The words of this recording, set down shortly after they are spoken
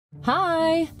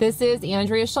Hi, this is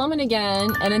Andrea Schulman again,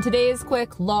 and in today's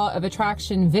quick law of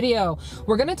attraction video,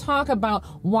 we're going to talk about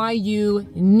why you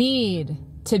need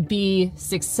to be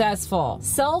successful.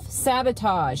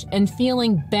 Self-sabotage and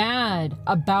feeling bad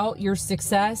about your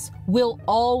success will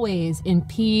always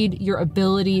impede your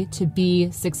ability to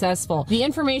be successful. The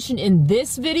information in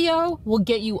this video will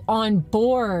get you on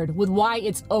board with why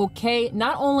it's okay,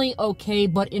 not only okay,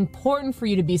 but important for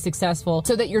you to be successful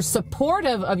so that you're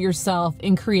supportive of yourself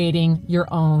in creating your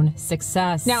own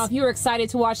success. Now, if you're excited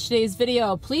to watch today's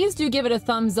video, please do give it a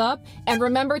thumbs up and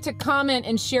remember to comment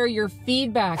and share your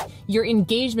feedback. Your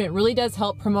engagement really does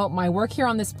help promote my work here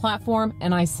on this platform,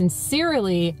 and I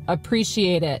sincerely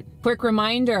appreciate it. Quick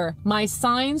reminder, my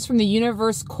Signs from the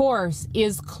Universe course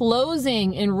is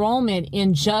closing enrollment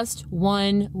in just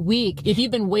 1 week. If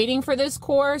you've been waiting for this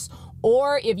course,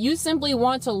 or if you simply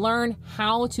want to learn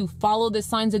how to follow the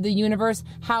signs of the universe,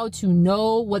 how to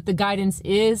know what the guidance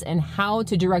is, and how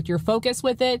to direct your focus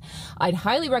with it, I'd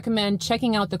highly recommend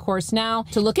checking out the course now.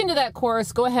 To look into that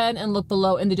course, go ahead and look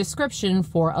below in the description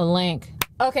for a link.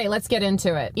 Okay, let's get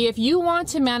into it. If you want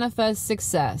to manifest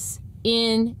success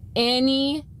in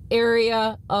any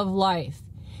area of life,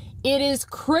 it is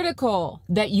critical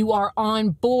that you are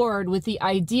on board with the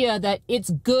idea that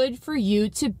it's good for you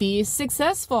to be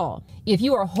successful. If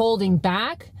you are holding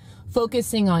back,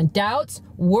 focusing on doubts,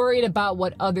 worried about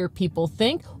what other people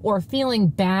think, or feeling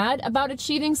bad about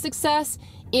achieving success,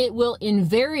 it will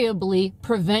invariably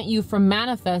prevent you from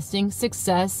manifesting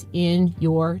success in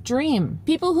your dream.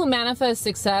 People who manifest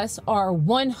success are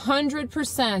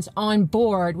 100% on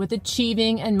board with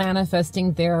achieving and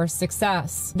manifesting their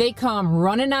success. They come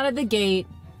running out of the gate,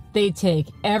 they take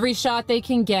every shot they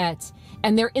can get,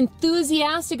 and they're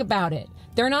enthusiastic about it.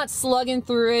 They're not slugging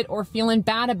through it or feeling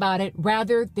bad about it.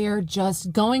 Rather, they're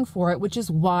just going for it, which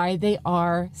is why they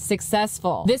are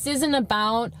successful. This isn't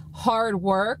about hard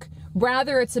work.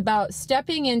 Rather, it's about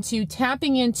tapping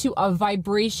into a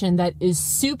vibration that is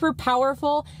super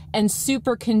powerful and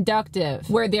super conductive,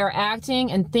 where they're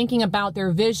acting and thinking about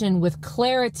their vision with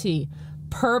clarity,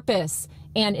 purpose,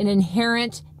 and an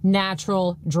inherent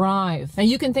natural drive. And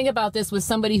you can think about this with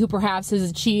somebody who perhaps has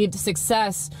achieved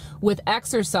success with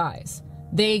exercise.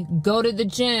 They go to the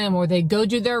gym, or they go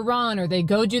do their run, or they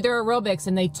go do their aerobics,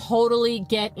 and they totally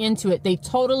get into it. They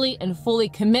totally and fully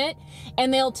commit,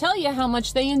 and they'll tell you how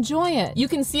much they enjoy it. You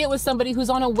can see it with somebody who's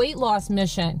on a weight loss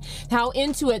mission. How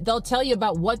into it they'll tell you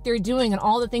about what they're doing and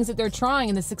all the things that they're trying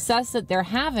and the success that they're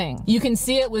having. You can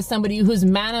see it with somebody who's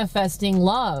manifesting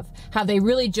love, how they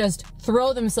really just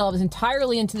throw themselves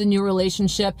entirely into the new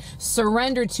relationship,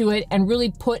 surrender to it, and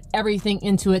really put everything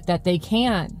into it that they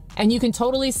can. And you can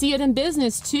totally see it in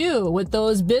business too, with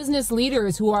those business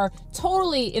leaders who are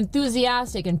totally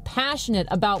enthusiastic and passionate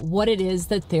about what it is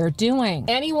that they're doing.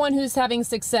 Anyone who's having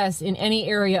success in any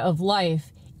area of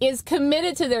life is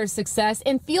committed to their success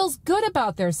and feels good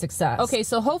about their success. Okay,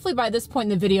 so hopefully by this point in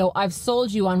the video, I've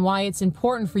sold you on why it's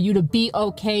important for you to be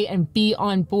okay and be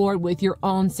on board with your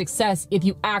own success if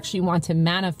you actually want to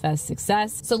manifest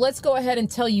success. So let's go ahead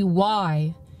and tell you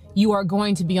why you are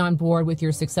going to be on board with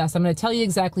your success. I'm going to tell you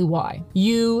exactly why.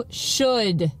 You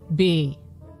should be.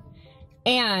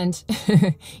 And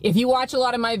if you watch a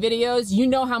lot of my videos, you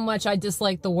know how much I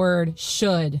dislike the word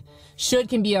should. Should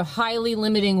can be a highly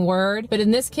limiting word, but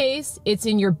in this case, it's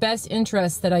in your best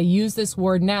interest that I use this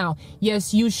word now.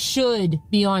 Yes, you should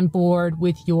be on board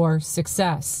with your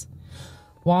success.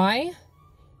 Why?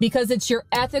 Because it's your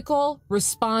ethical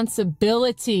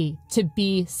responsibility to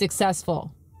be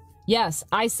successful. Yes,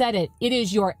 I said it. It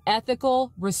is your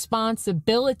ethical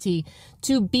responsibility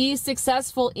to be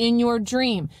successful in your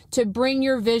dream, to bring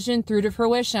your vision through to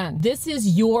fruition. This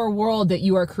is your world that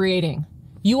you are creating.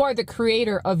 You are the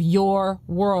creator of your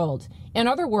world. In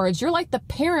other words, you're like the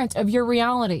parent of your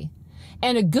reality.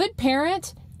 And a good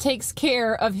parent takes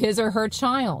care of his or her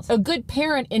child. A good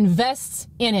parent invests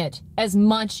in it as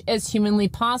much as humanly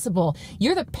possible.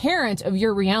 You're the parent of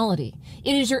your reality.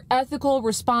 It is your ethical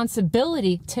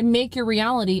responsibility to make your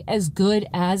reality as good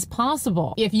as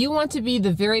possible. If you want to be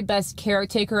the very best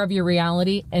caretaker of your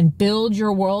reality and build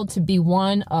your world to be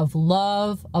one of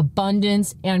love,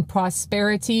 abundance, and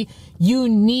prosperity, you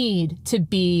need to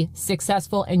be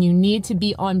successful and you need to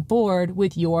be on board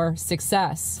with your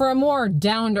success. For a more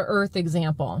down-to-earth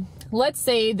example, let's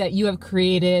say that you have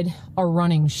created a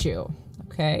running shoe.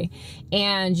 Okay,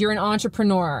 and you're an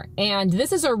entrepreneur, and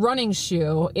this is a running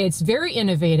shoe. It's very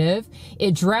innovative.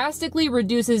 It drastically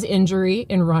reduces injury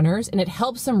in runners, and it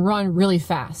helps them run really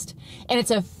fast. And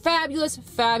it's a fabulous,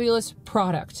 fabulous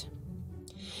product.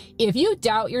 If you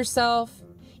doubt yourself,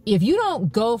 if you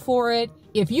don't go for it,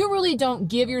 If you really don't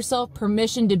give yourself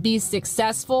permission to be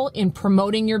successful in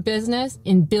promoting your business,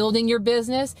 in building your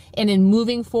business, and in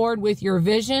moving forward with your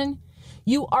vision,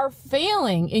 you are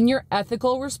failing in your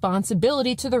ethical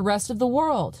responsibility to the rest of the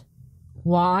world.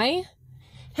 Why?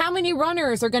 How many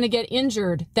runners are going to get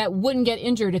injured that wouldn't get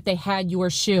injured if they had your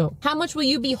shoe? How much will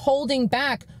you be holding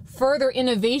back further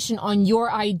innovation on your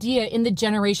idea in the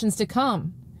generations to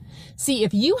come? See,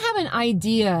 if you have an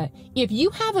idea, if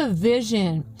you have a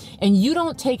vision and you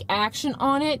don't take action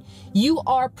on it, you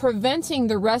are preventing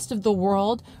the rest of the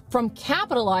world from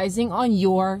capitalizing on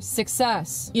your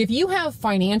success. If you have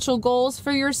financial goals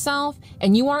for yourself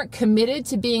and you aren't committed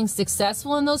to being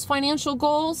successful in those financial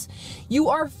goals, you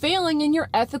are failing in your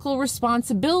ethical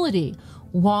responsibility.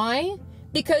 Why?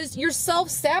 Because you're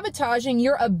self-sabotaging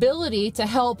your ability to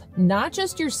help not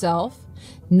just yourself,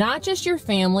 not just your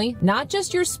family, not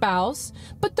just your spouse,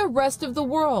 but the rest of the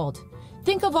world.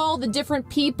 Think of all the different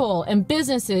people and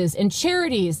businesses and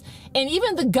charities and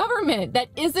even the government that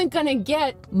isn't going to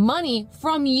get money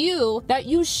from you that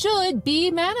you should be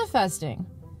manifesting.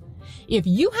 If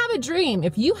you have a dream,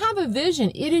 if you have a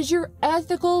vision, it is your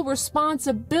ethical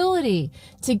responsibility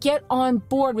to get on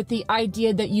board with the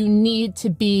idea that you need to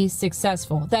be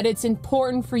successful, that it's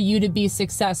important for you to be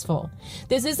successful.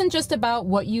 This isn't just about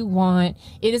what you want.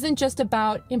 It isn't just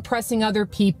about impressing other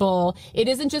people. It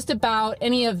isn't just about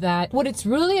any of that. What it's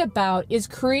really about is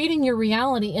creating your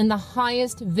reality in the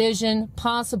highest vision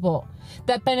possible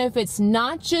that benefits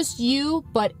not just you,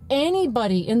 but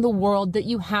anybody in the world that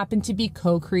you happen to be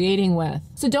co-creating with.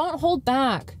 So don't hold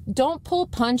back. Don't pull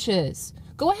punches.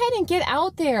 Go ahead and get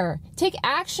out there. Take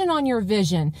action on your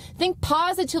vision. Think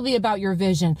positively about your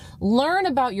vision. Learn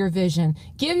about your vision.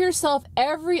 Give yourself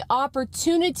every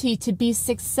opportunity to be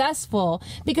successful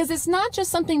because it's not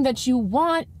just something that you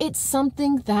want, it's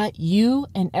something that you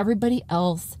and everybody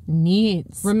else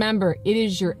needs. Remember, it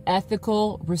is your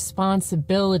ethical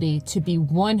responsibility to be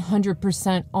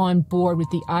 100% on board with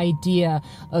the idea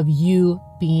of you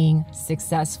being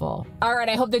successful. All right,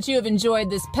 I hope that you have enjoyed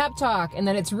this pep talk and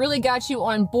that it's really got you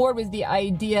on board with the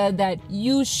idea that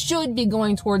you should be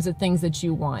going towards the things that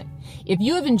you want. If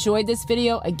you have enjoyed this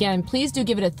video, again, please do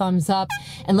give it a thumbs up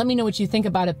and let me know what you think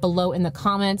about it below in the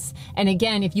comments. And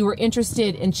again, if you were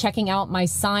interested in checking out my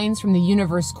Signs from the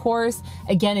Universe course,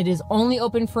 again, it is only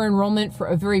open for enrollment for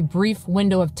a very brief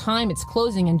window of time. It's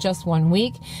closing in just 1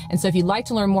 week. And so if you'd like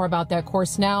to learn more about that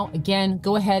course now, again,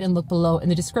 go ahead and look below in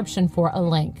the description for a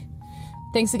link.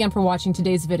 Thanks again for watching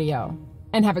today's video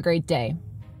and have a great day.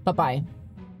 Bye-bye.